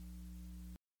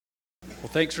Well,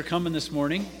 thanks for coming this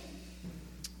morning.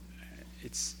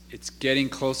 It's getting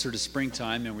closer to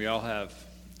springtime, and we all have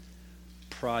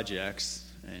projects.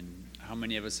 And how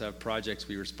many of us have projects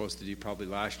we were supposed to do probably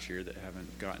last year that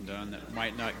haven't gotten done, that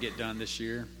might not get done this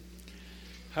year?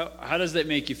 How does that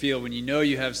make you feel when you know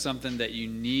you have something that you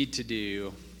need to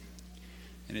do,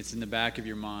 and it's in the back of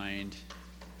your mind?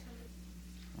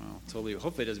 Well,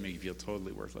 hopefully it doesn't make you feel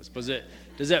totally worthless. But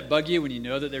does that bug you when you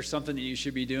know that there's something that you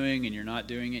should be doing and you're not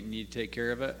doing it and you need to take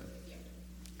care of it?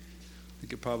 I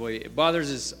think it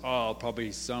bothers us all,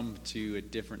 probably some to a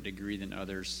different degree than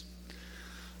others.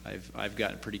 I've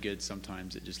gotten pretty good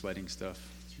sometimes at just letting stuff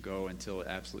go until it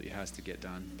absolutely has to get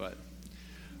done. But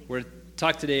we're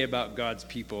talk today about God's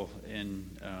people, and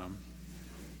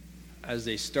as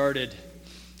they started,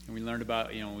 and we learned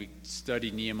about, we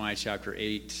studied Nehemiah chapter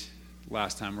 8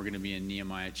 last time. We're going to be in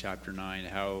Nehemiah chapter 9,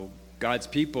 how God's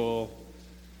people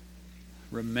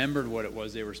remembered what it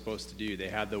was they were supposed to do. They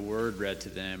had the word read to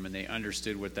them, and they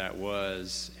understood what that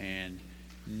was, and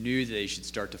knew that they should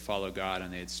start to follow God,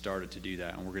 and they had started to do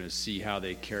that. And we're going to see how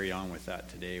they carry on with that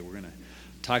today. We're going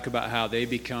to talk about how they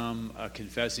become a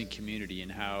confessing community,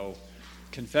 and how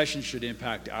confession should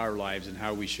impact our lives, and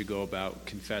how we should go about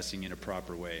confessing in a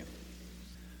proper way.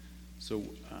 So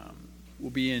we'll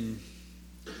be in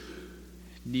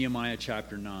Nehemiah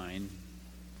chapter 9, and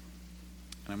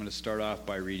I'm going to start off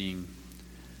by reading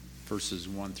verses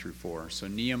 1 through 4. So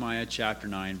Nehemiah chapter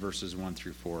 9, verses 1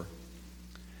 through 4.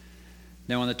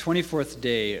 Now on the 24th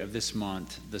day of this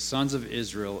month, the sons of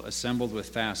Israel assembled with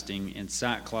fasting in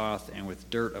sackcloth and with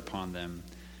dirt upon them.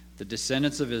 The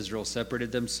descendants of Israel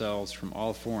separated themselves from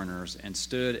all foreigners and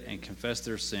stood and confessed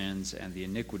their sins and the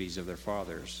iniquities of their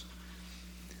fathers.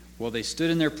 While they stood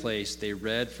in their place, they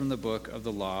read from the book of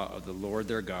the law of the Lord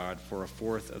their God for a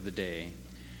fourth of the day.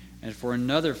 And for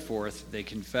another fourth, they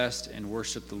confessed and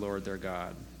worshiped the Lord their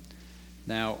God.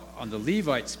 Now, on the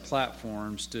Levites'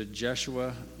 platform stood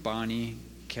Jeshua, Bani,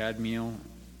 Kadmiel,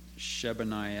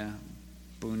 Shebaniah,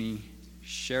 Buni,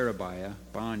 Sherebiah,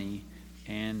 Bani,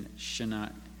 and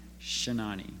Shinani.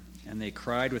 And they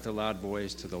cried with a loud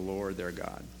voice to the Lord their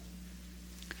God.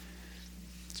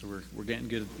 So we're getting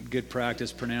good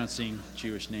practice pronouncing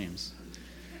Jewish names.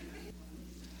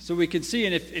 So we can see,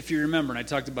 and if you remember, and I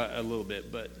talked about it a little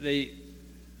bit, but they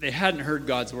hadn't heard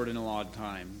God's word in a long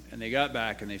time, and they got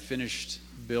back and they finished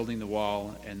building the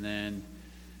wall, and then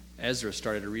Ezra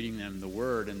started reading them the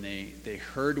word, and they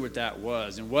heard what that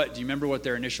was. And do you remember what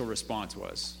their initial response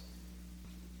was?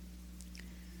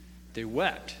 They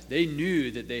wept. They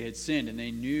knew that they had sinned, and they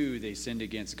knew they sinned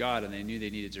against God, and they knew they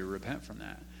needed to repent from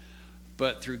that.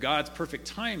 But through God's perfect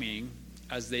timing,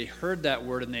 as they heard that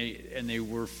word and they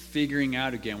were figuring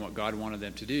out again what God wanted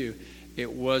them to do,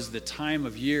 it was the time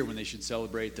of year when they should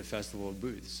celebrate the Festival of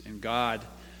Booths. And God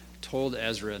told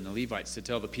Ezra and the Levites to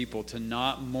tell the people to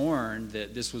not mourn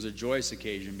that this was a joyous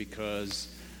occasion, because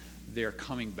they're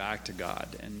coming back to God.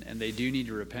 And they do need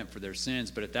to repent for their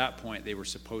sins, but at that point they were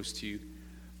supposed to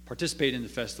participate in the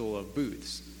Festival of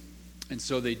Booths. And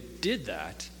so they did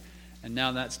that. And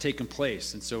now that's taken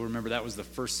place. And so remember, that was the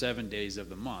first 7 days of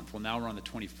the month. Well, now we're on the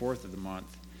 24th of the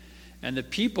month. And the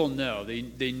people know.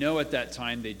 They know at that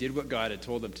time they did what God had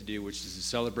told them to do, which is to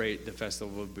celebrate the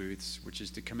Festival of Booths, which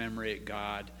is to commemorate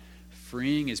God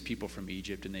freeing his people from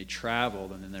Egypt. And they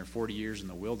traveled, and then they're 40 years in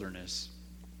the wilderness.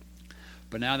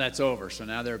 But now that's over. So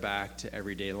now they're back to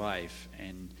everyday life.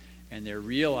 And they're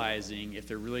realizing if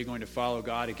they're really going to follow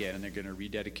God again, and they're going to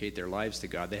rededicate their lives to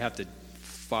God, they have to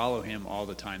follow him all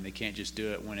the time. They can't just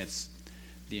do it when it's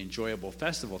the enjoyable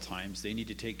festival times. They need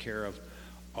to take care of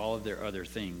all of their other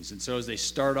things. And so as they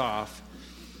start off,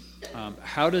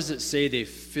 how does it say they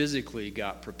physically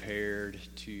got prepared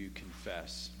to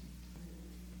confess?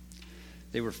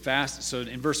 They were fast. So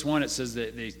in verse 1 it says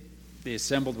that they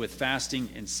assembled with fasting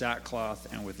in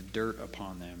sackcloth and with dirt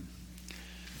upon them.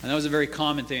 And that was a very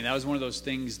common thing. That was one of those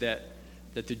things that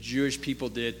the Jewish people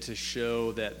did to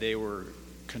show that they were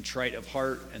contrite of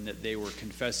heart, and that they were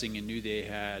confessing and knew they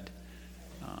had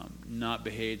not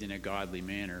behaved in a godly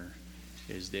manner,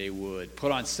 is they would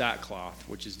put on sackcloth,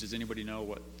 which is, does anybody know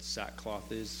what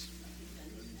sackcloth is?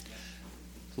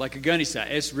 Like a gunny sack.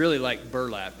 It's really like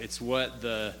burlap. It's what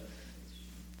the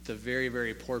very,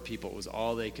 very poor people, it was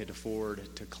all they could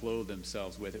afford to clothe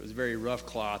themselves with. It was very rough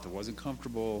cloth. It wasn't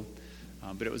comfortable.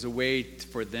 But it was a way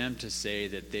for them to say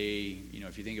that they,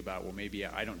 if you think about, well, maybe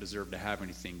I don't deserve to have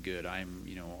anything good.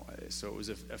 So it was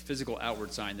a physical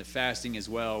outward sign. The fasting as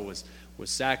well was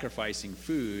sacrificing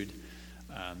food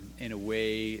in a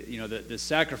way, the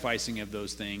sacrificing of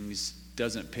those things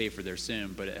doesn't pay for their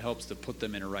sin, but it helps to put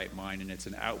them in a right mind, and it's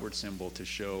an outward symbol to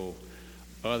show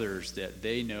others that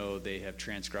they know they have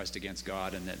transgressed against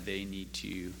God and that they need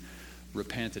to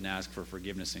repent and ask for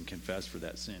forgiveness and confess for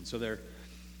that sin. So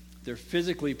they're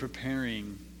physically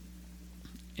preparing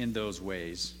in those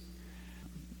ways.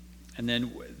 And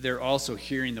then they're also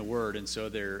hearing the word, and so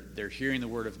they're hearing the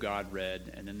word of God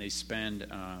read, and then they spend,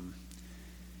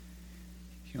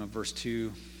 verse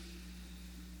 2,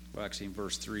 well, actually in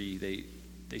verse 3,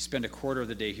 they spend a quarter of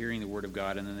the day hearing the word of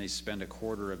God, and then they spend a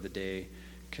quarter of the day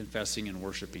confessing and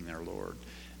worshiping their Lord.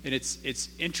 And it's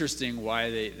interesting why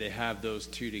they have those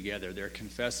two together. They're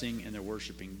confessing and they're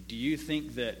worshiping. Do you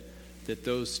think that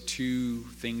those two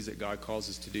things that God calls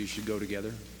us to do should go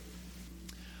together?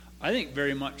 I think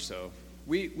very much so.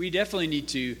 We definitely need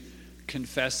to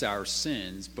confess our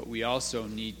sins, but we also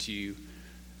need to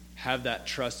have that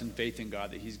trust and faith in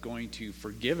God that he's going to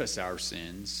forgive us our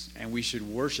sins, and we should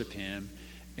worship him,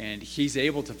 and he's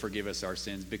able to forgive us our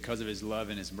sins because of his love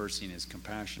and his mercy and his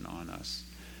compassion on us.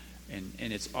 And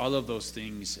it's all of those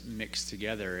things mixed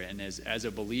together. And as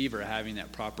a believer, having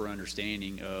that proper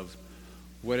understanding of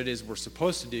what it is we're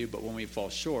supposed to do, but when we fall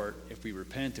short, if we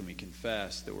repent and we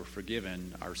confess that we're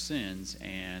forgiven our sins,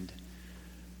 and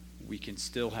we can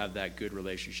still have that good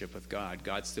relationship with God.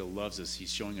 God still loves us.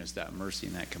 He's showing us that mercy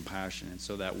and that compassion. And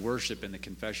so that worship and the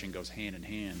confession goes hand in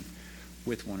hand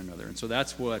with one another. And so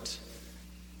that's what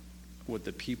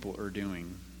the people are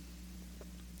doing.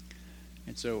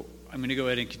 And so I'm going to go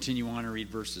ahead and continue on and read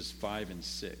verses 5 and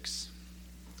 6.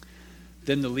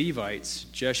 Then the Levites,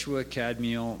 Jeshua,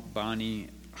 Kadmiel, Bani,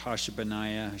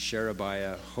 Hashabaniah,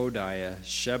 Sherebiah, Hodiah,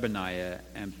 Shebaniah,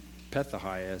 and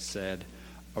Pethahiah said,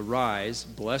 "Arise,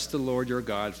 bless the Lord your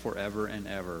God forever and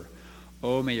ever.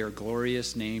 Oh, may your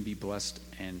glorious name be blessed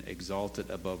and exalted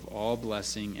above all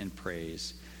blessing and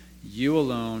praise. You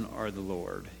alone are the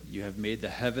Lord. You have made the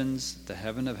heavens, the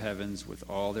heaven of heavens with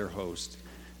all their host,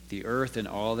 the earth and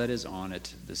all that is on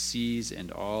it, the seas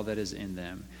and all that is in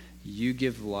them. You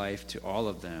give life to all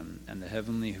of them, and the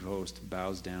heavenly host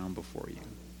bows down before you."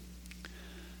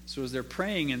 So as they're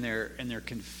praying and they're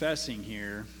confessing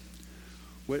here,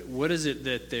 what is it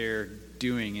that they're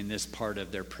doing in this part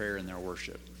of their prayer and their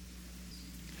worship?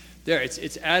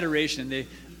 It's adoration.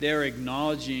 They're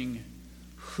acknowledging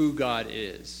who God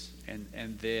is,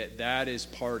 and that is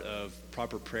part of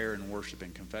proper prayer and worship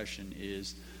and confession,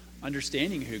 is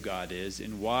understanding who God is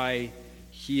and why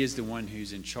he is the one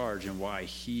who's in charge and why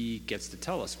he gets to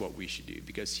tell us what we should do,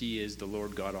 because he is the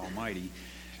Lord God Almighty.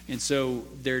 And so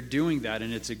they're doing that,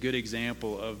 and it's a good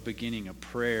example of beginning a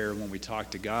prayer when we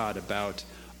talk to God about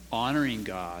honoring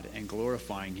God and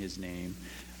glorifying his name.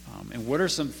 And what are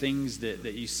some things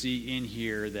that you see in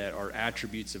here that are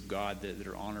attributes of God that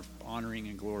are honoring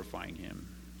and glorifying him?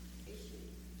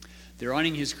 They're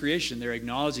honoring his creation. They're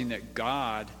acknowledging that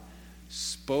God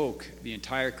spoke the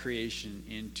entire creation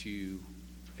into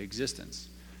existence.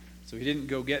 So he didn't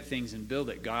go get things and build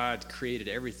it. God created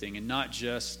everything, and not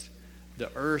just the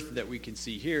earth that we can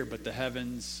see here, but the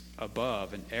heavens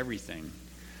above and everything.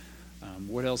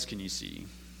 What else can you see?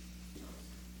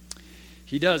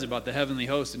 He does about the heavenly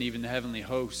host, and even the heavenly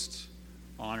host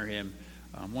honor him.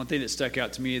 One thing that stuck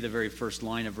out to me, the very first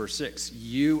line of verse 6,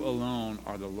 "You alone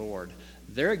are the Lord."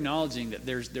 They're acknowledging that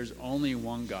there's only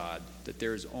one God, that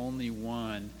there's only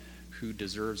one who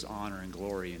deserves honor and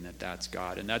glory, and that's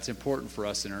God. And that's important for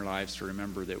us in our lives to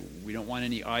remember, that we don't want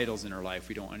any idols in our life.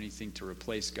 We don't want anything to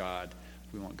replace God.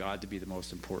 We want God to be the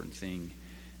most important thing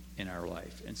in our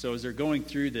life. And so as they're going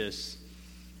through this,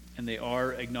 and they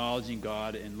are acknowledging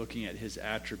God and looking at his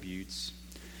attributes,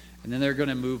 and then they're going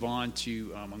to move on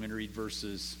to, I'm going to read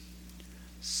verses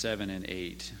 7 and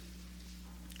 8.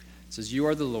 It says, "You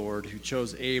are the Lord who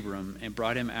chose Abram and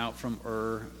brought him out from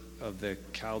Ur of the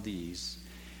Chaldees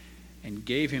and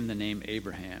gave him the name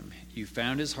Abraham. You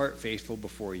found his heart faithful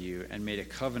before you and made a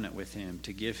covenant with him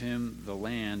to give him the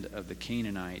land of the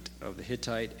Canaanite, of the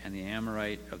Hittite, and the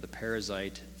Amorite, of the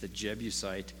Perizzite, the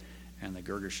Jebusite, and the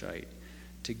Girgashite,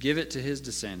 to give it to his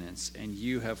descendants, and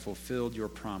you have fulfilled your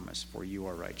promise, for you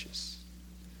are righteous."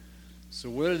 So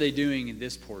what are they doing in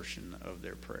this portion of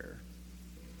their prayer?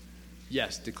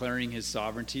 Yes, declaring his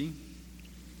sovereignty.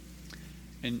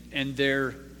 And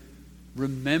they're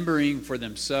remembering for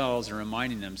themselves and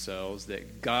reminding themselves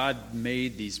that God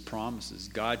made these promises.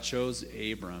 God chose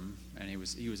Abram, and he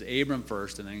was Abram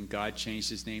first, and then God changed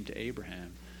his name to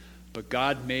Abraham. But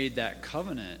God made that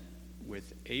covenant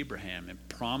with Abraham and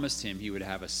promised him he would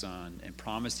have a son, and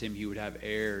promised him he would have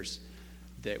heirs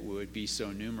that would be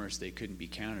so numerous they couldn't be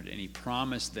counted. And he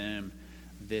promised them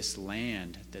this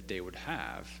land that they would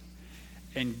have.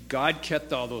 And God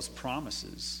kept all those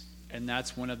promises. And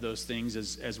that's one of those things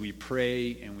as we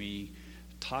pray and we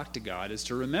talk to God is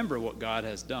to remember what God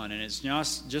has done. And it's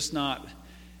just not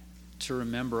to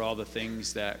remember all the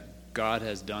things that God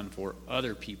has done for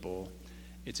other people.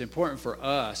 It's important for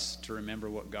us to remember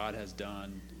what God has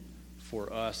done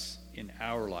for us in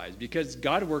our lives, because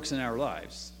God works in our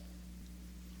lives.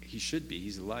 He should be.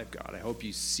 He's a live God. I hope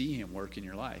you see him work in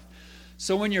your life.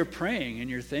 So when you're praying and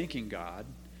you're thanking God,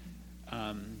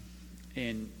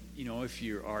 and if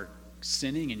you are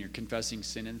sinning and you're confessing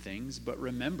sin and things, but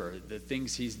remember the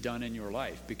things he's done in your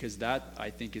life, because that, I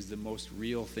think, is the most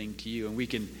real thing to you. And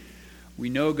we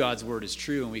know God's word is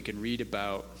true, and we can read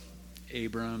about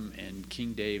Abram and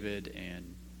King David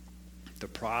and the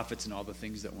prophets and all the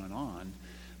things that went on.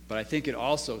 But I think it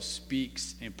also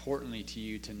speaks importantly to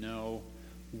you to know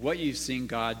what you've seen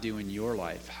God do in your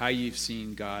life, how you've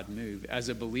seen God move. As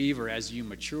a believer, as you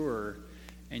mature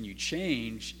and you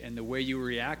change, and the way you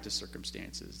react to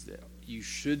circumstances, that you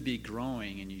should be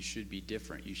growing and you should be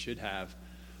different. You should have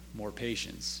more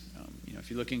patience. If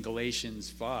you look in Galatians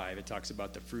 5, it talks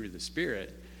about the fruit of the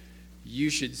Spirit. You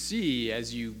should see,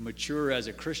 as you mature as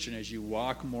a Christian, as you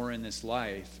walk more in this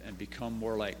life and become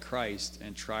more like Christ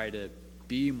and try to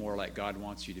be more like God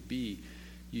wants you to be,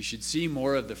 you should see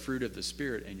more of the fruit of the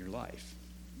Spirit in your life.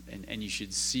 And you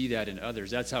should see that in others.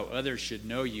 That's how others should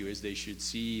know you, is they should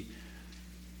see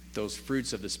those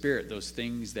fruits of the Spirit, those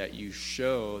things that you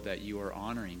show that you are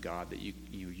honoring God, that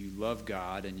you love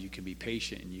God, and you can be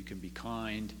patient, and you can be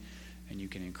kind, and you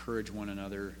can encourage one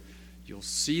another. You'll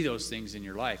see those things in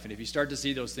your life. And if you start to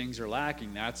see those things are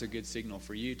lacking, that's a good signal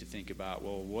for you to think about,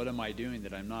 well, what am I doing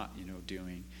that I'm not,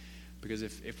 doing? Because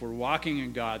if we're walking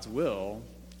in God's will,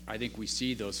 I think we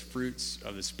see those fruits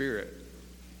of the Spirit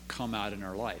come out in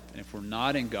our life. And if we're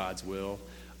not in God's will,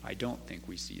 I don't think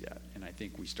we see that. And I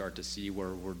think we start to see where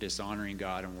we're dishonoring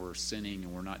God and we're sinning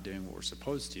and we're not doing what we're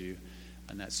supposed to.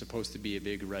 And that's supposed to be a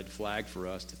big red flag for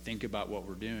us to think about what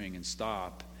we're doing and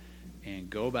stop and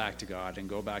go back to God and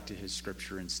go back to his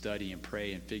scripture and study and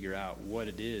pray and figure out what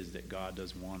it is that God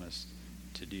does want us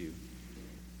to do.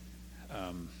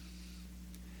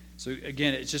 So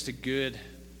again, it's just a good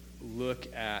look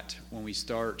at when we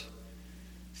start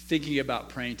thinking about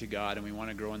praying to God and we want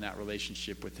to grow in that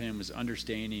relationship with him, is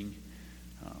understanding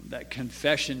that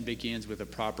confession begins with a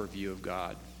proper view of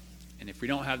God. And if we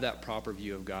don't have that proper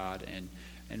view of God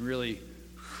and really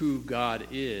who God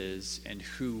is and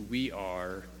who we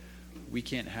are, we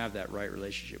can't have that right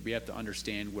relationship. We have to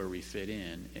understand where we fit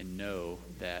in and know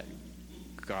that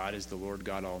God is the Lord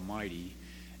God Almighty.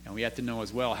 And we have to know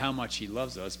as well how much he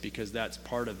loves us, because that's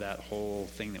part of that whole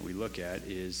thing that we look at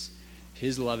is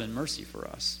his love and mercy for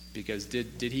us. Because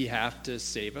did he have to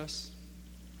save us?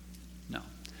 No.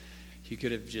 He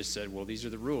could have just said, well, these are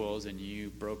the rules, and you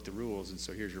broke the rules, and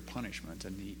so here's your punishment.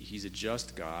 And he's a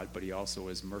just God, but he also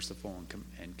is merciful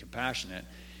and compassionate.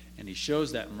 And he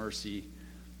shows that mercy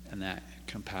and that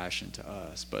compassion to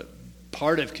us. But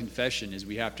part of confession is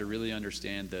we have to really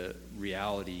understand the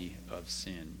reality of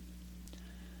sin.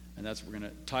 And that's what we're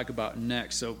going to talk about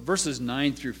next. So verses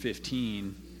 9 through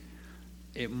 15,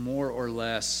 it more or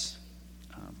less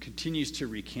continues to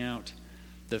recount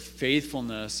the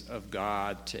faithfulness of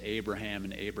God to Abraham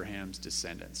and Abraham's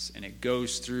descendants. And it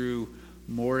goes through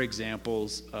more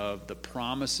examples of the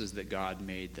promises that God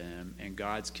made them and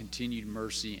God's continued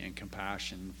mercy and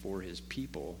compassion for his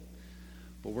people.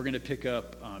 But we're going to pick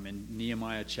up in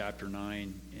Nehemiah chapter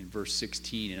 9 in verse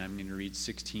 16, and I'm going to read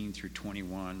 16 through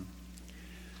 21.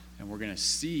 And we're going to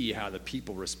see how the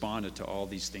people responded to all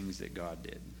these things that God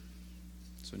did.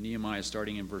 So Nehemiah,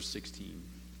 starting in verse 16.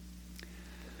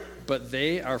 But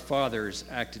they, our fathers,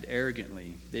 acted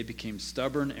arrogantly. They became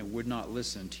stubborn and would not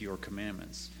listen to your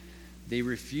commandments. They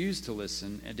refused to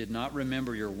listen and did not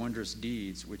remember your wondrous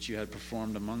deeds which you had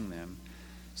performed among them.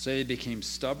 So they became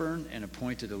stubborn and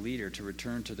appointed a leader to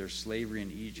return to their slavery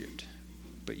in Egypt.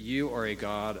 But you are a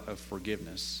God of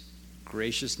forgiveness,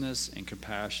 graciousness, and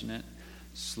compassionate,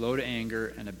 slow to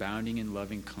anger and abounding in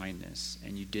loving kindness,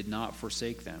 and you did not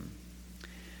forsake them.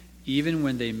 Even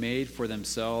when they made for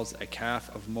themselves a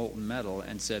calf of molten metal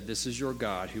and said, "This is your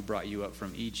God who brought you up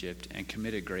from Egypt," and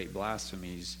committed great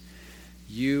blasphemies,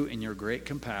 you in your great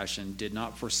compassion did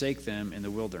not forsake them in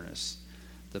the wilderness.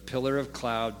 The pillar of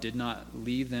cloud did not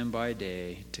leave them by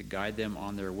day to guide them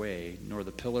on their way, nor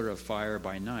the pillar of fire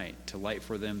by night to light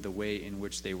for them the way in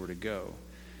which they were to go.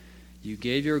 You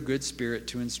gave your good spirit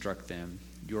to instruct them.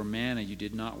 Your manna you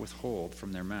did not withhold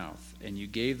from their mouth, and you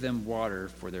gave them water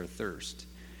for their thirst.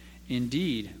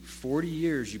 Indeed, 40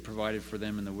 years you provided for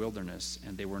them in the wilderness,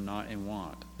 and they were not in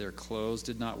want. Their clothes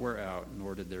did not wear out,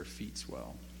 nor did their feet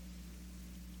swell.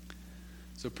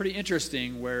 So pretty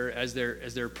interesting where as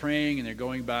they're praying and they're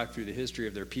going back through the history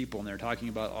of their people and they're talking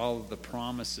about all of the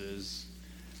promises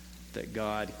that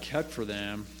God kept for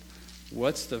them,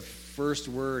 what's the first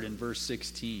word in verse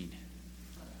 16?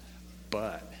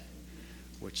 But,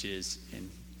 which is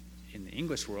in the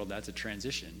English world, that's a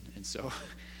transition. And so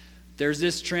there's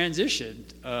this transition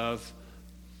of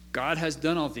God has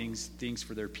done all things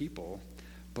for their people.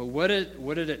 But what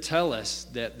did it tell us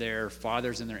that their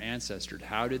fathers and their ancestors,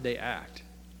 how did they act?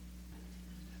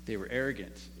 They were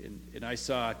arrogant. And I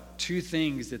saw two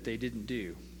things that they didn't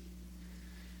do.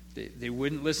 They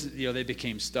wouldn't listen, they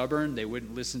became stubborn. They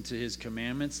wouldn't listen to his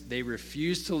commandments. They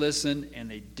refused to listen,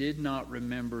 and they did not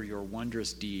remember your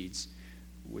wondrous deeds,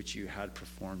 which you had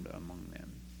performed among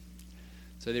them.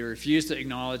 So they refused to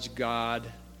acknowledge God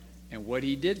and what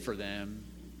he did for them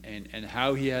and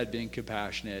how he had been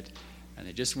compassionate, and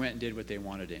they just went and did what they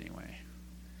wanted anyway.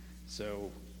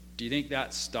 So do you think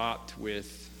that stopped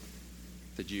with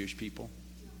the Jewish people?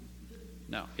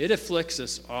 No. It afflicts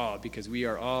us all because we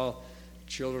are all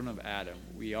children of Adam.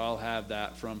 We all have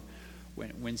that from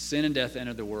when sin and death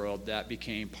entered the world, that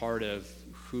became part of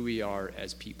who we are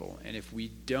as people. And if we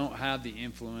don't have the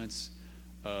influence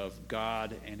of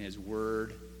God and his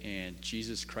word and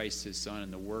Jesus Christ, his son,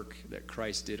 and the work that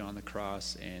Christ did on the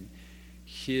cross and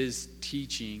his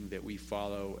teaching that we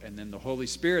follow, and then the Holy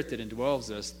Spirit that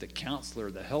indwells us, the counselor,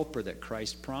 the helper that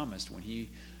Christ promised when he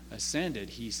ascended,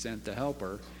 he sent the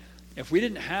helper. If we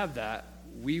didn't have that,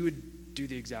 we would do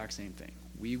the exact same thing.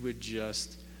 We would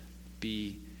just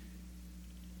be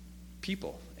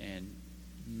people, and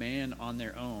man on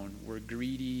their own. We're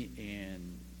greedy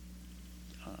and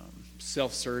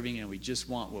self-serving, and we just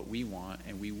want what we want,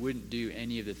 and we wouldn't do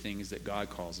any of the things that God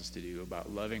calls us to do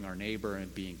about loving our neighbor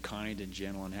and being kind and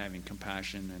gentle and having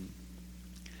compassion, and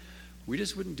we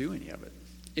just wouldn't do any of it.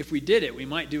 If we did it, we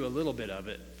might do a little bit of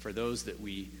it for those that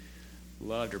we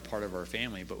loved or part of our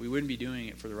family, but we wouldn't be doing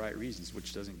it for the right reasons,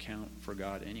 which doesn't count for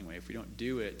God anyway. If we don't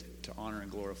do it to honor and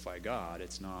glorify God,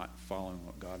 it's not following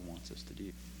what God wants us to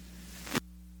do.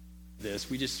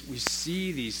 We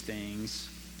see these things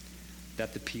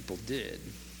that the people did.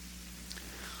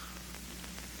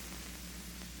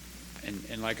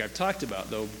 And like I've talked about,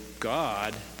 though,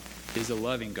 God is a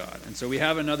loving God. And so we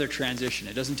have another transition.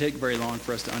 It doesn't take very long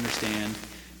for us to understand,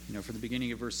 from the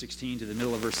beginning of verse 16 to the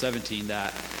middle of verse 17,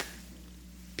 that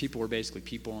people were basically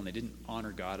people, and they didn't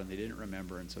honor God, and they didn't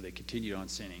remember, and so they continued on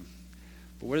sinning.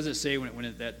 But what does it say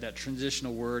when that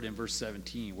transitional word in verse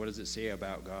 17? What does it say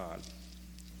about God?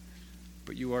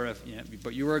 But you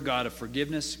are a God of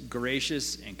forgiveness,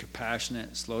 gracious and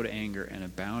compassionate, slow to anger, and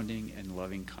abounding in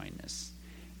loving kindness.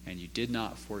 And you did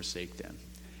not forsake them.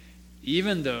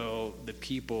 Even though the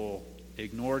people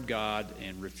ignored God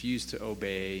and refused to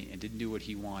obey and didn't do what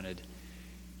he wanted,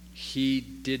 he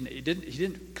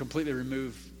didn't completely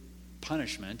remove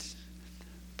punishment,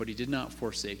 but he did not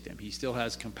forsake them. He still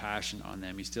has compassion on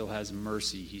them. He still has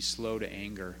mercy. He's slow to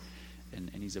anger, and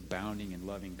he's abounding in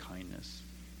loving kindness.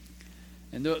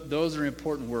 And those are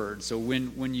important words. So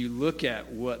when you look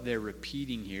at what they're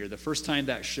repeating here, the first time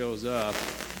that shows up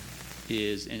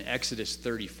is in Exodus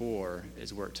 34,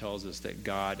 is where it tells us that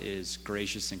God is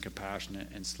gracious and compassionate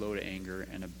and slow to anger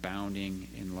and abounding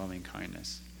in loving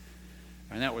kindness.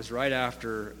 And that was right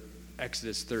after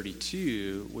Exodus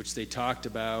 32, which they talked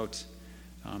about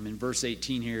in verse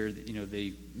 18 here.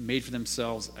 They made for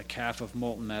themselves a calf of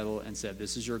molten metal and said,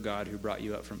 "This is your God who brought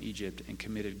you up from Egypt," and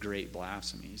committed great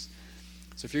blasphemies.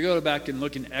 So if you go back and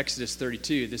look in Exodus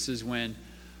 32, this is when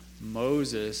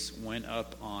Moses went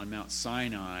up on Mount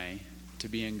Sinai to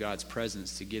be in God's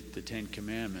presence to get the 10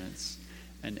 Commandments.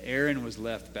 And Aaron was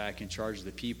left back in charge of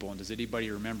the people. And does anybody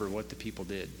remember what the people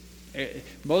did?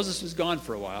 Moses was gone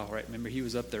for a while, right? Remember, he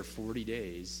was up there 40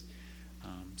 days.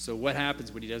 So what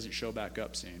happens when he doesn't show back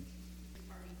up soon?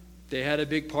 They had a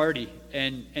big party.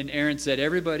 And Aaron said,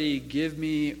 "Everybody give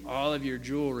me all of your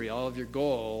jewelry, all of your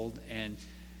gold." And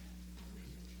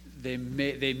they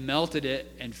melted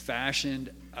it and fashioned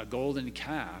a golden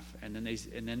calf, and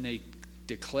then they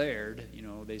declared,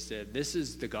 they said, "This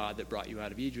is the God that brought you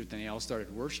out of Egypt," and they all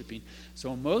started worshiping. So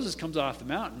when Moses comes off the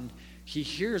mountain, he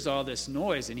hears all this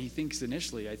noise, and he thinks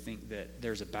initially, I think, that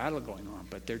there's a battle going on,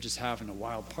 but they're just having a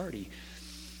wild party.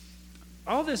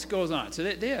 All this goes on. So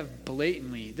they have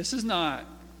blatantly, this is not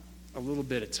a little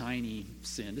bit of tiny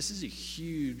sin. This is a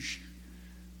huge,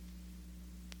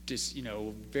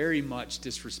 very much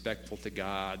disrespectful to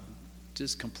God,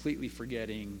 just completely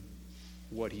forgetting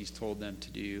what he's told them to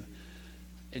do.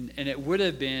 And it would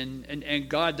have been, and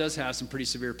God does have some pretty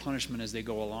severe punishment as they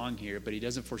go along here, but he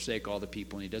doesn't forsake all the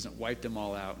people, and he doesn't wipe them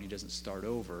all out, and he doesn't start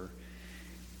over.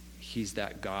 He's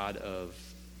that God of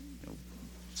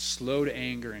slow to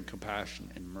anger and compassion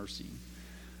and mercy.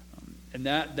 And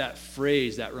that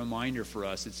phrase, that reminder for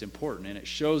us, it's important. And it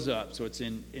shows up. So it's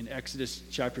in Exodus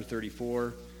chapter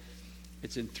 34.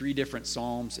 It's in 3 different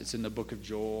Psalms. It's in the book of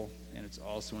Joel. And it's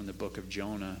also in the book of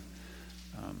Jonah,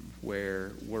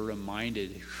 where we're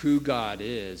reminded who God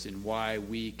is and why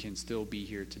we can still be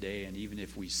here today. And even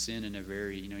if we sin in a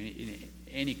very, in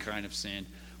any kind of sin,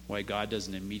 why God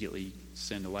doesn't immediately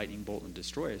send a lightning bolt and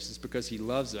destroy us. It's because he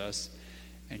loves us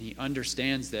and he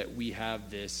understands that we have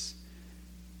this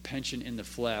penchant in the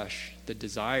flesh. The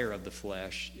desire of the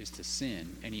flesh is to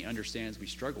sin, and he understands we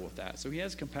struggle with that. So he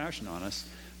has compassion on us,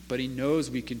 but he knows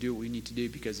we can do what we need to do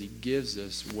because he gives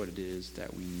us what it is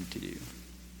that we need to do.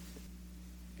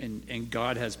 And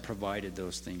God has provided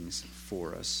those things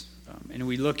for us. And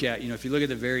we look at, if you look at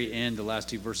the very end, the last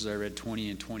 2 verses I read, 20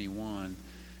 and 21,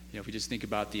 if we just think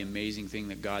about the amazing thing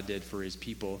that God did for his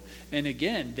people. And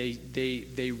again,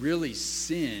 they really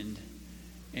sinned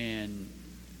and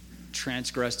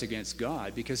transgressed against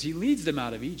God because he leads them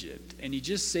out of Egypt and he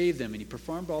just saved them and he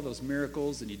performed all those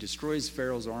miracles and he destroys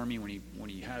Pharaoh's army when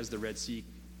he has the Red Sea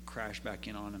crash back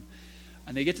in on them.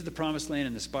 And they get to the promised land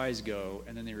and the spies go,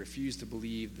 and then they refuse to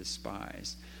believe the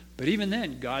spies. But even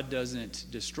then, God doesn't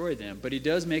destroy them, but he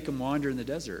does make them wander in the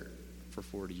desert for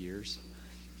 40 years.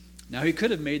 Now, he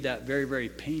could have made that very, very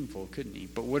painful, couldn't he?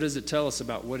 But what does it tell us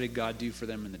about what did God do for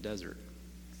them in the desert?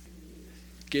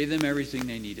 Gave them everything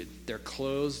they needed. Their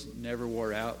clothes never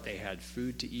wore out. They had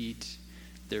food to eat.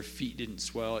 Their feet didn't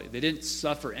swell. They didn't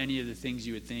suffer any of the things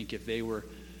you would think if they were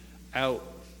out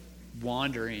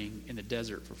wandering in the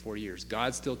desert for 40 years.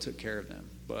 God still took care of them.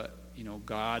 But,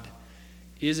 God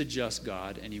is a just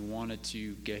God, and he wanted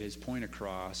to get his point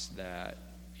across that,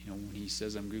 when he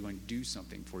says, I'm going to do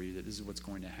something for you, that this is what's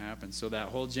going to happen. So that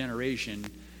whole generation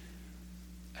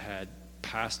had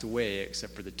passed away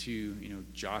except for the 2,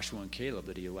 Joshua and Caleb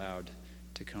that he allowed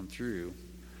to come through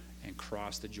and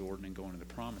cross the Jordan and go into the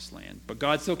promised land. But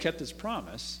God still kept his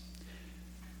promise.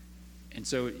 And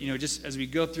so, just as we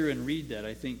go through and read that,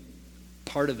 I think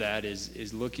part of that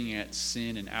is looking at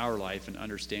sin in our life and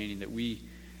understanding that we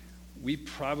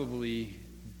probably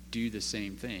do the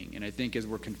same thing. And I think as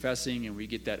we're confessing and we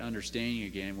get that understanding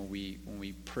again, when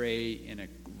we pray in a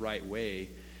right way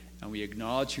and we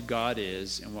acknowledge who God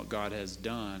is and what God has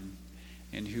done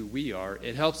and who we are,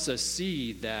 it helps us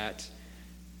see that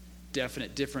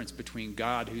definite difference between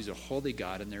God, who's a holy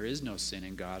God, and there is no sin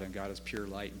in God, and God is pure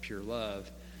light and pure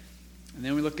love. And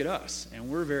then we look at us, and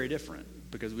we're very different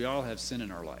because we all have sin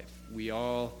in our life. We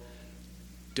all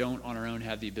don't on our own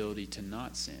have the ability to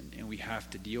not sin, and we have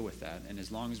to deal with that. And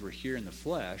as long as we're here in the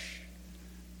flesh,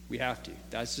 we have to.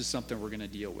 That's just something we're going to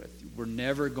deal with. We're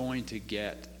never going to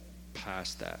get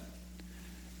past that.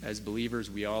 As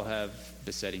believers, we all have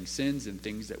besetting sins and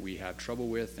things that we have trouble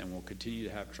with and will continue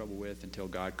to have trouble with until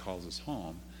God calls us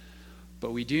home.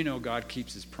 But we do know God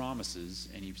keeps his promises,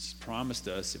 and he's promised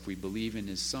us if we believe in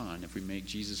his Son, if we make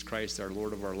Jesus Christ our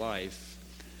Lord of our life,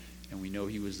 and we know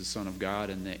he was the Son of God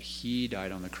and that he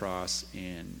died on the cross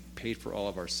and paid for all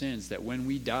of our sins, that when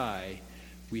we die,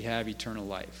 we have eternal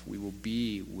life. We will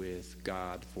be with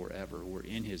God forever. We're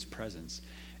in his presence.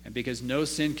 And because no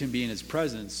sin can be in his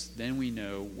presence, then we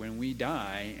know when we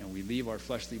die and we leave our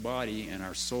fleshly body and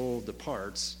our soul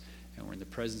departs and we're in the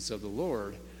presence of the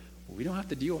Lord, well, we don't have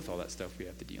to deal with all that stuff we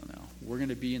have to deal now. We're going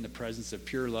to be in the presence of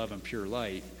pure love and pure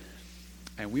light,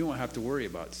 and we won't have to worry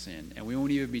about sin. And we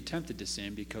won't even be tempted to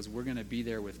sin because we're going to be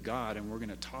there with God, and we're going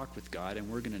to talk with God, and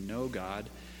we're going to know God,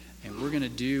 and we're going to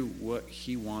do what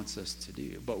he wants us to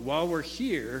do. But while we're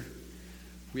here,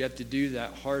 we have to do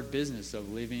that hard business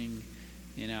of living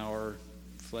in our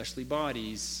fleshly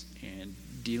bodies and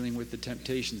dealing with the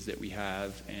temptations that we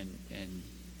have and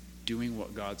doing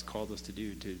what God's called us to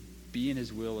do, to be in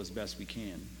his will as best we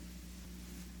can.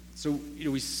 So,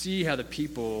 we see how the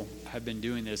people have been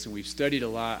doing this, and we've studied a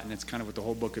lot, and that's kind of what the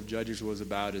whole book of Judges was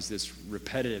about, is this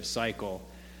repetitive cycle.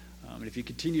 And if you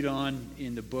continued on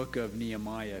in the book of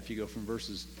Nehemiah, if you go from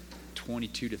verses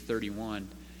 22 to 31,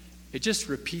 it just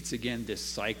repeats again this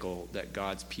cycle that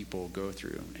God's people go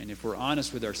through. And if we're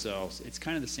honest with ourselves, it's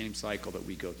kind of the same cycle that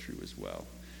we go through as well.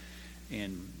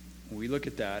 And when we look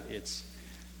at that, it's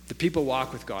the people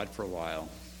walk with God for a while,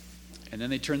 and then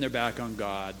they turn their back on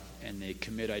God, and they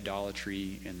commit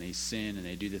idolatry, and they sin, and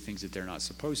they do the things that they're not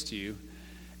supposed to,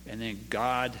 and then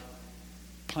God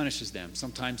punishes them.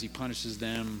 Sometimes he punishes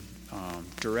them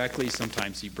directly.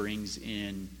 Sometimes he brings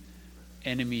in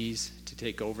enemies to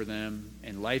take over them,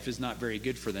 and life is not very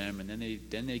good for them. And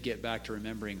then they get back to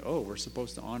remembering, oh, we're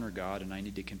supposed to honor God, and I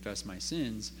need to confess my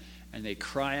sins. And they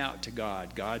cry out to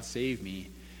God, God save me.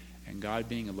 And God,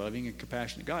 being a loving and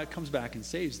compassionate God, comes back and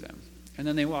saves them. And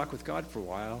then they walk with God for a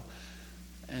while,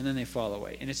 and then they fall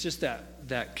away. And it's just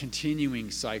that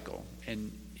continuing cycle.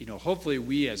 And, hopefully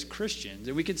we as Christians,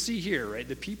 and we can see here, right,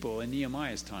 the people in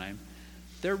Nehemiah's time,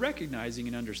 they're recognizing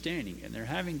and understanding, and they're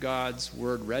having God's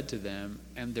word read to them,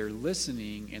 and they're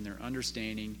listening, and they're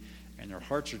understanding, and their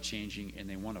hearts are changing, and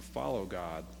they want to follow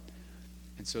God.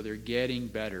 And so they're getting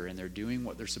better, and they're doing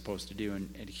what they're supposed to do.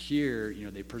 And here,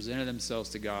 they presented themselves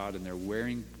to God, and they're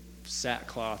wearing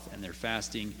sackcloth, and they're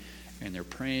fasting, and they're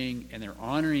praying, and they're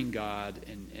honoring God,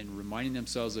 and reminding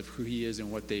themselves of who he is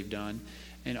and what they've done,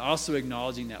 and also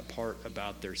acknowledging that part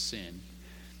about their sin.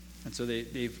 And so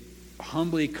they've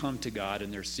humbly come to God,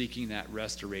 and they're seeking that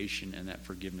restoration and that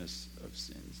forgiveness of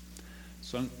sins.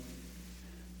 So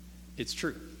it's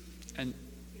true. And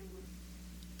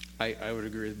I would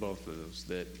agree with both of those,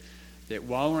 that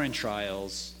while we're in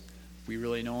trials, we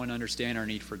really know and understand our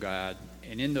need for God.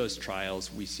 And in those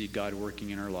trials, we see God working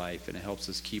in our life, and it helps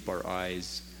us keep our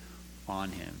eyes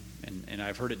on him. And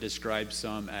I've heard it described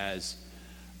some as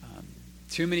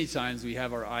too many times we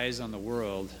have our eyes on the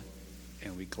world,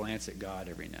 and we glance at God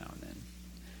every now and then.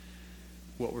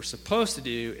 What we're supposed to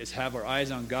do is have our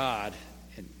eyes on God,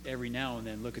 and every now and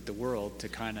then look at the world to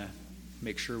kind of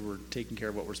make sure we're taking care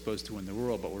of what we're supposed to in the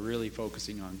world, but we're really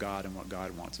focusing on God and what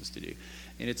God wants us to do.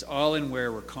 And it's all in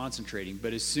where we're concentrating.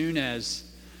 But as soon as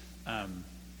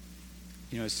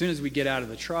we get out of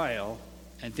the trial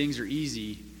and things are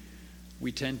easy,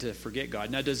 we tend to forget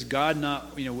God. Now, does God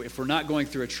not, if we're not going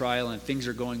through a trial and things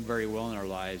are going very well in our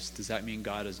lives, does that mean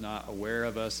God is not aware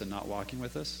of us and not walking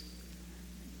with us?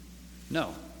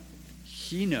 No.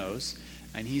 He knows,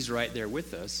 and he's right there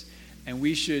with us. And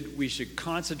we should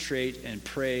concentrate and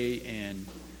pray and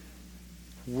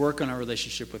work on our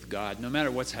relationship with God, no matter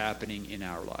what's happening in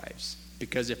our lives.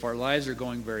 Because if our lives are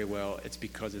going very well, it's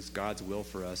because it's God's will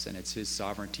for us, and it's his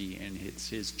sovereignty, and it's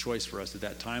his choice for us at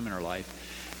that time in our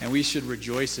life. And we should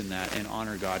rejoice in that and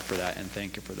honor God for that and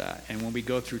thank him for that. And when we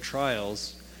go through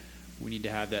trials, we need to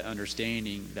have that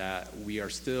understanding that we are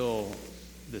still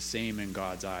the same in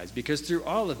God's eyes. Because through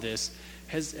all of this,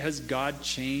 has God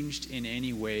changed in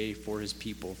any way for his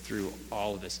people through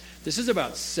all of this? This is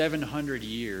about 700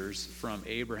 years from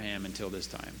Abraham until this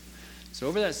time. So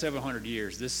over that 700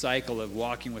 years, this cycle of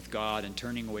walking with God and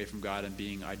turning away from God and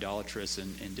being idolatrous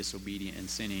and disobedient and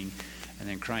sinning, and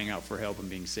then crying out for help and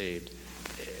being saved.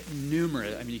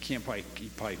 Numerous, you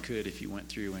probably could if you went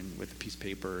through and with a piece of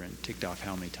paper and ticked off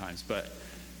how many times, but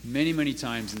many, many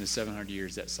times in the 700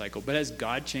 years, that cycle. But has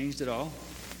God changed at all?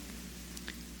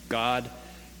 God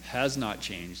has not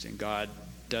changed, and God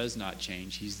does not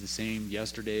change. He's the same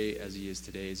yesterday as he is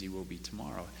today, as he will be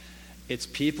tomorrow. It's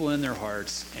people in their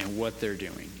hearts and what they're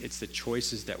doing. It's the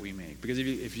choices that we make. Because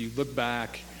if you look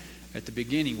back at the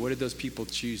beginning, what did those people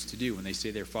choose to do when they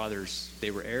say their fathers,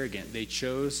 they were arrogant? They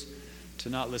chose to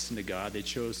not listen to God. They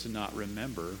chose to not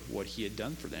remember what he had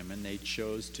done for them, and they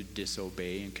chose to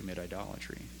disobey and commit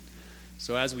idolatry.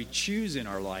 So as we choose in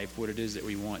our life what it is that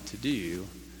we want to do,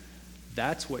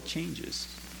 that's what changes.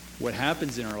 What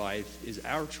happens in our life is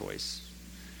our choice.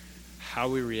 How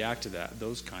we react to that,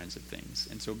 those kinds of things.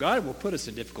 And so God will put us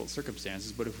in difficult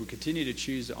circumstances, but if we continue to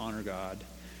choose to honor God,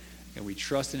 and we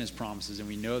trust in his promises, and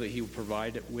we know that he will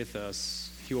provide with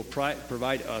us, he will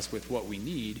provide us with what we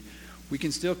need, we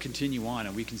can still continue on,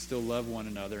 and we can still love one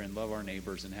another and love our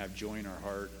neighbors and have joy in our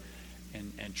heart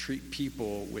and treat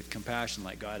people with compassion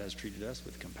like God has treated us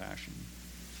with compassion.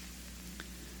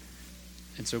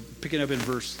 And so picking up in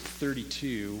verse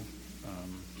 32,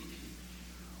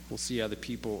 we'll see how the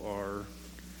people are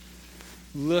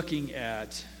looking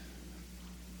at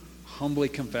humbly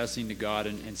confessing to God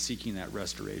and seeking that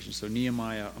restoration. So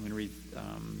Nehemiah, I'm going to read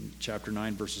chapter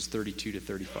 9, verses 32 to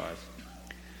 35.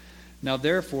 Now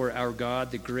therefore, our God,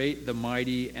 the great, the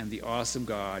mighty, and the awesome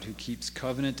God, who keeps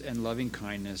covenant and loving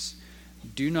kindness,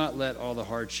 do not let all the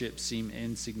hardships seem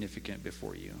insignificant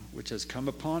before you, which has come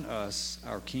upon us,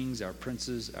 our kings, our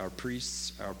princes, our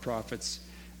priests, our prophets,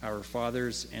 our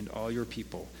fathers, and all your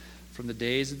people, from the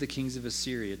days of the kings of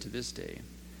Assyria to this day.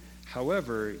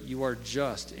 However, you are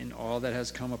just in all that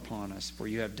has come upon us, for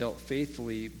you have dealt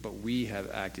faithfully, but we have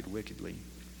acted wickedly.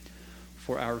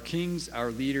 For our kings,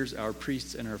 our leaders, our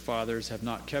priests, and our fathers have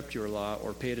not kept your law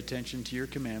or paid attention to your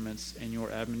commandments and your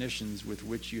admonitions with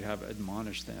which you have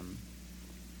admonished them.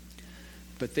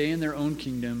 But they in their own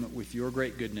kingdom, with your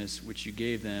great goodness, which you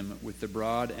gave them, with the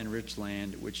broad and rich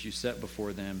land which you set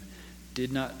before them,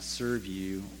 did not serve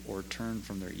you or turn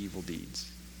from their evil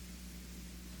deeds.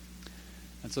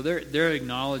 And so they're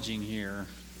acknowledging here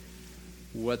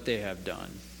what they have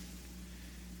done.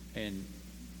 And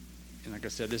like I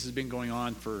said, this has been going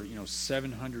on for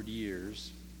 700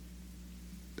 years.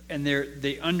 and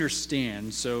they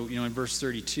understand. So, in verse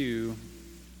 32,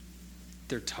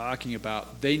 they're talking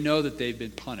about, they know that they've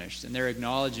been punished, and they're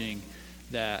acknowledging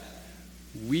that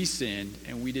we sinned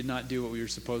and we did not do what we were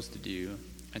supposed to do,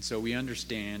 and so we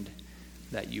understand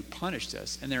that you punished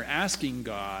us. And they're asking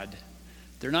God,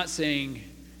 they're not saying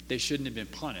they shouldn't have been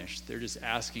punished, they're just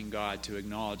asking God to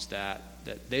acknowledge that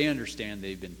they understand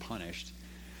they've been punished.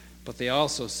 But they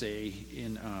also say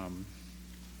in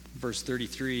verse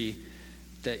 33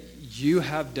 that you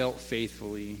have dealt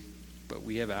faithfully, but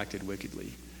we have acted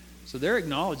wickedly. So they're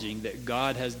acknowledging that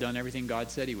God has done everything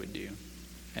God said he would do,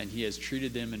 and he has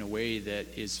treated them in a way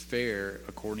that is fair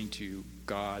according to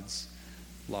God's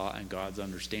law and God's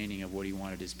understanding of what he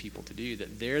wanted his people to do,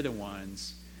 that they're the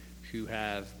ones who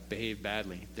have behaved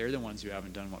badly. They're the ones who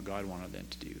haven't done what God wanted them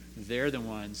to do. They're the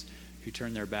ones who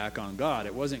turned their back on God.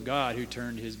 It wasn't God who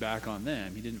turned his back on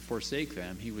them. He didn't forsake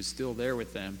them. He was still there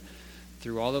with them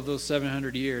through all of those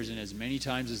 700 years, and as many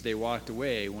times as they walked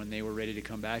away when they were ready to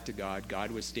come back to God,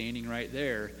 God was standing right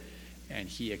there, and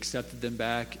he accepted them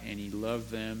back, and he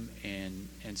loved them,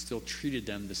 and still treated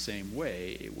them the same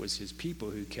way. It was his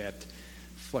people who kept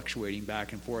fluctuating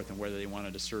back and forth on whether they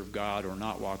wanted to serve God or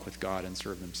not walk with God and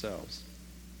serve themselves.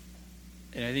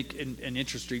 And I think an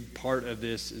interesting part of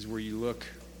this is where you look,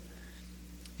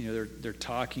 they're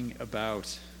talking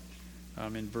about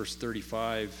in verse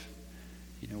 35,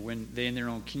 when they in their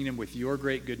own kingdom, with your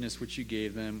great goodness which you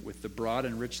gave them, with the broad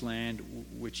and rich land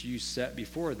which you set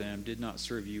before them, did not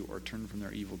serve you or turn from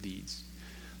their evil deeds.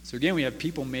 So again, we have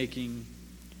people making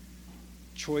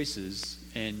choices,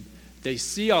 and they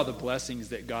see all the blessings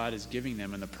that God is giving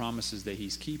them and the promises that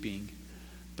he's keeping,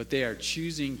 but they are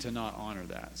choosing to not honor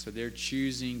that. So they're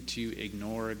choosing to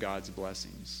ignore God's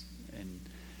blessings.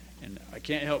 And I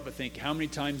can't help but think, how many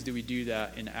times do we do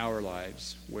that in our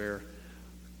lives, where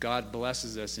God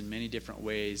blesses us in many different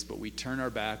ways, but we turn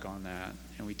our back on that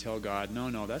and we tell God,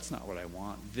 no, that's not what I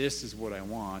want. This is what I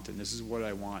want, and this is what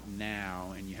I want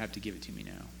now, and you have to give it to me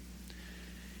now.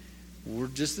 We're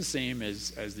just the same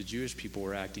as the Jewish people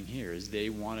were acting here, is they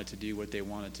wanted to do what they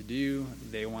wanted to do.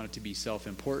 They wanted to be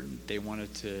self-important. They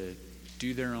wanted to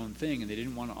do their own thing, and they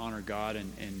didn't want to honor God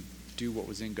and do what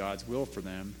was in God's will for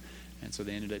them, and so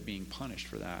they ended up being punished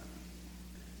for that.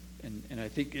 And I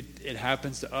think it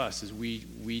happens to us, as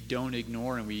we don't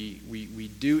ignore, and we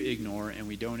do ignore, and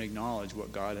we don't acknowledge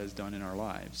what God has done in our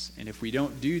lives. And if we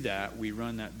don't do that, we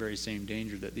run that very same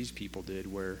danger that these people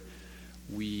did, where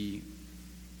we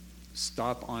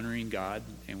stop honoring God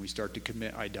and we start to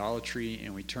commit idolatry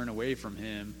and we turn away from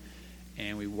him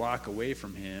and we walk away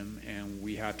from him, and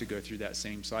we have to go through that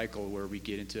same cycle where we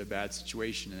get into a bad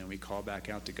situation and then we call back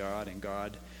out to God, and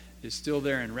God is still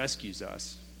there and rescues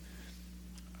us.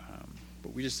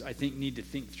 But we just, I think, need to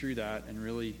think through that and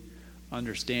really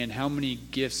understand how many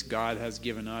gifts God has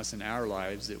given us in our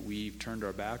lives that we've turned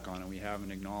our back on and we haven't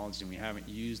acknowledged and we haven't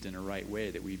used in a right way,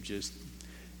 that we've just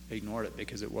ignored it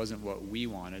because it wasn't what we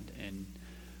wanted. And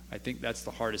I think that's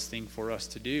the hardest thing for us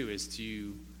to do, is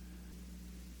to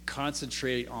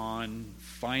concentrate on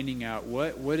finding out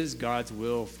what is God's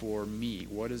will for me?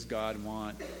 What does God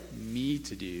want me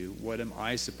to do? What am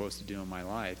I supposed to do in my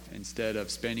life? Instead of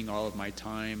spending all of my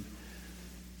time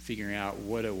figuring out,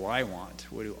 what do I want?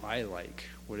 What do I like?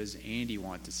 What does Andy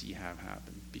want to see have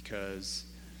happen? Because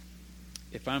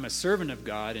if I'm a servant of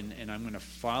God and I'm going to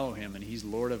follow him and he's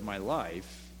Lord of my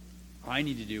life, I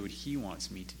need to do what he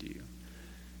wants me to do.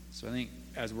 So I think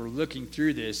as we're looking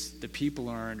through this, the people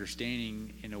are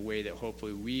understanding in a way that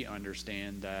hopefully we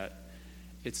understand that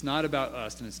it's not about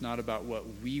us and it's not about what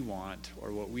we want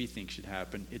or what we think should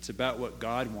happen. It's about what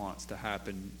God wants to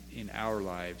happen in our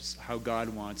lives, how God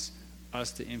wants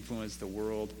us to influence the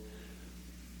world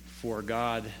for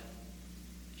God,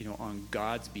 on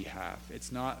God's behalf.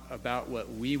 It's not about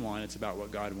what we want, it's about what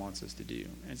God wants us to do.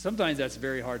 And sometimes that's a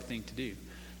very hard thing to do.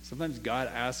 Sometimes God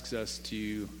asks us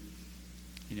to,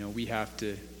 we have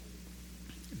to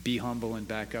be humble and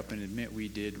back up and admit we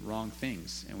did wrong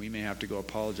things. And we may have to go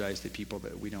apologize to people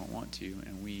that we don't want to.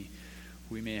 And we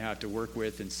may have to work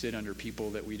with and sit under people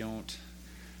that we don't,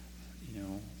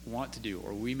 want to do.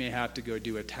 Or we may have to go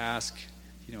do a task.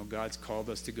 God's called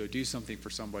us to go do something for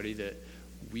somebody that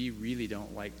we really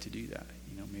don't like to do that.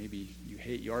 Maybe you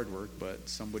hate yard work, but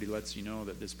somebody lets you know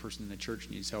that this person in the church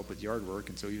needs help with yard work.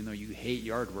 And so even though you hate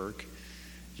yard work,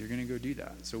 you're going to go do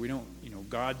that. So we don't,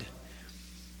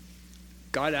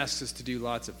 God asks us to do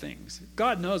lots of things.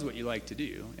 God knows what you like to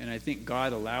do, and I think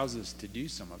God allows us to do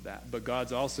some of that. But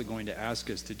God's also going to ask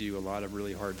us to do a lot of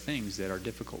really hard things that are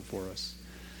difficult for us.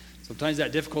 Sometimes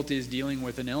that difficulty is dealing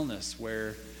with an illness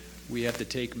where we have to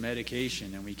take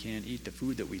medication and we can't eat the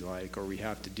food that we like, or we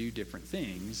have to do different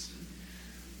things.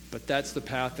 But that's the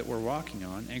path that we're walking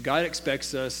on. And God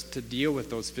expects us to deal with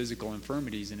those physical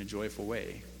infirmities in a joyful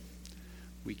way.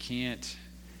 We can't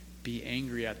be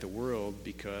angry at the world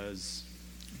because,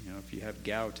 if you have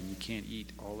gout and you can't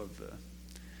eat all of the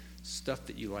stuff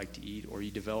that you like to eat, or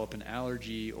you develop an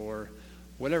allergy, or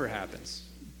whatever happens.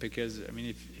 Because,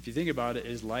 if you think about it,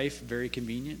 is life very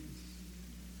convenient?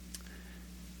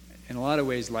 In a lot of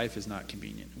ways, life is not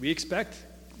convenient. We expect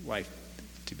life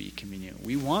to be convenient.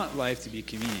 We want life to be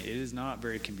convenient. It is not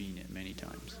very convenient many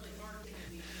times.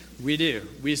 We do.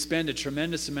 We spend a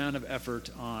tremendous amount of effort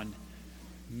on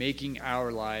making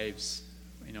our lives,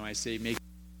 I say make it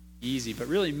easy, but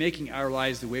really making our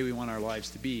lives the way we want our lives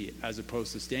to be, as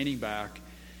opposed to standing back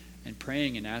and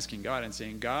praying and asking God and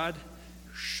saying, God,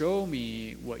 show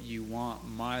me what you want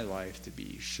my life to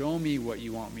be. Show me what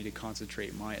you want me to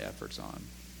concentrate my efforts on.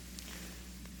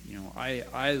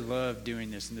 I love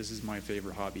doing this, and this is my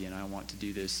favorite hobby, and I want to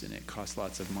do this, and it costs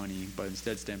lots of money, but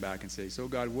instead stand back and say, so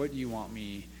God, what do you want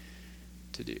me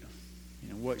to do?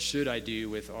 What should I do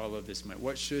with all of this?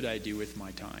 What should I do with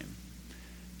my time?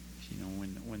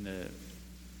 When the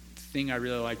thing I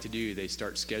really like to do, they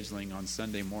start scheduling on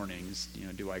Sunday mornings.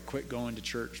 Do I quit going to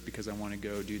church because I want to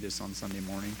go do this on Sunday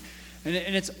morning? And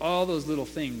it's all those little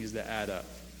things that add up.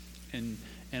 And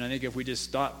I think if we just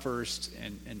stop first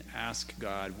and ask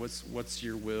God, what's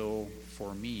your will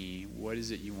for me? What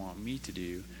is it you want me to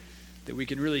do? That we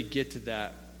can really get to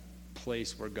that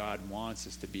place where God wants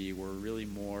us to be. We're really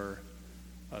more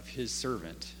of his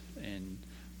servant. And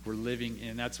we're living,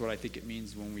 and that's what I think it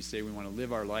means when we say we want to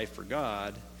live our life for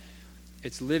God.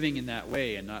 It's living in that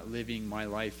way and not living my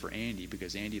life for Andy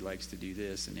because Andy likes to do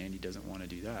this and Andy doesn't want to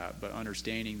do that. But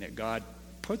understanding that God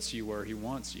puts you where he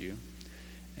wants you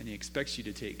and he expects you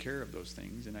to take care of those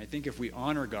things. And I think if we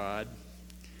honor God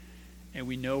and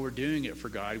we know we're doing it for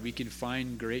God, we can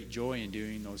find great joy in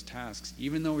doing those tasks.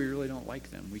 Even though we really don't like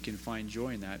them, we can find joy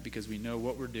in that because we know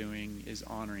what we're doing is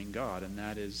honoring God. And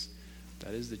that is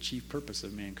the chief purpose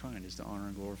of mankind, is to honor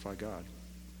and glorify God.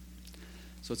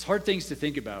 So it's hard things to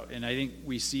think about. And I think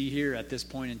we see here at this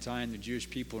point in time, the Jewish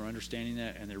people are understanding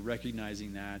that and they're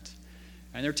recognizing that.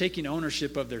 And they're taking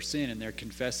ownership of their sin and they're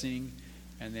confessing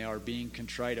and they are being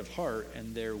contrite of heart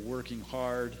and they're working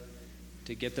hard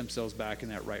to get themselves back in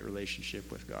that right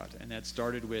relationship with God. And that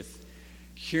started with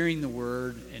hearing the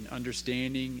word and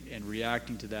understanding and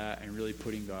reacting to that and really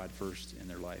putting God first in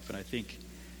their life. And I think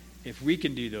if we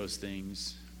can do those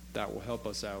things, that will help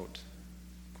us out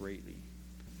greatly.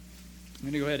 I'm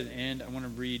going to go ahead and end. I want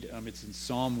to read, it's in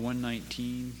Psalm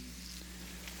 119,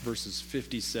 verses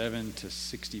 57 to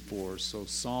 64. So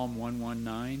Psalm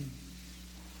 119,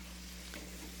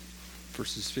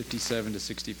 verses 57 to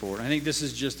 64. And I think this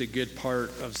is just a good part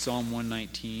of Psalm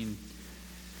 119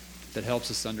 that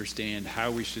helps us understand how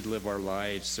we should live our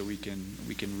lives so we can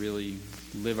really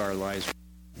live our lives.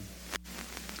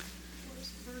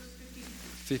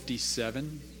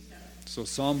 57. So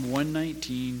Psalm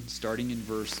 119, starting in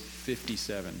verse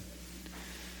 57.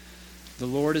 The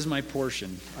Lord is my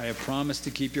portion. I have promised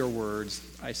to keep your words.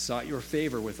 I sought your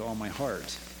favor with all my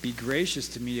heart. Be gracious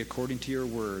to me according to your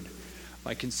word.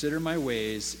 I consider my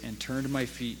ways and turned my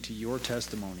feet to your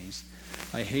testimonies.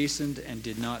 I hastened and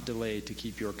did not delay to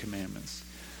keep your commandments.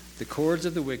 The cords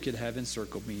of the wicked have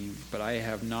encircled me, but I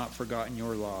have not forgotten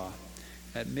your law.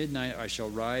 At midnight I shall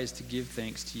rise to give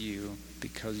thanks to you,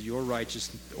 because your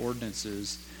righteous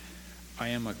ordinances. I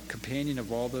am a companion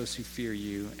of all those who fear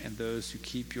you and those who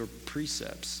keep your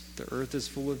precepts. The earth is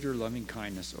full of your loving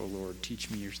kindness, O Lord. Teach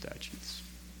me your statutes.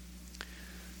 So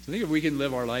I think if we can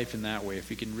live our life in that way, if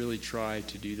we can really try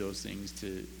to do those things,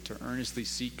 to earnestly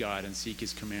seek God and seek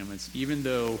his commandments, even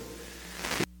though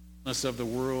of the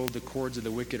world, the cords of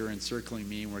the wicked are encircling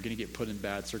me, and we're going to get put in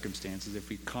bad circumstances. If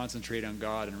we concentrate on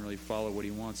God and really follow what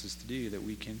he wants us to do, that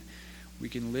we can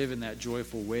live in that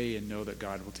joyful way and know that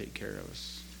God will take care of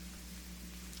us.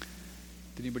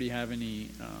 Did anybody have any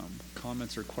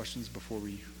comments or questions before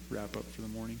we wrap up for the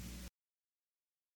morning?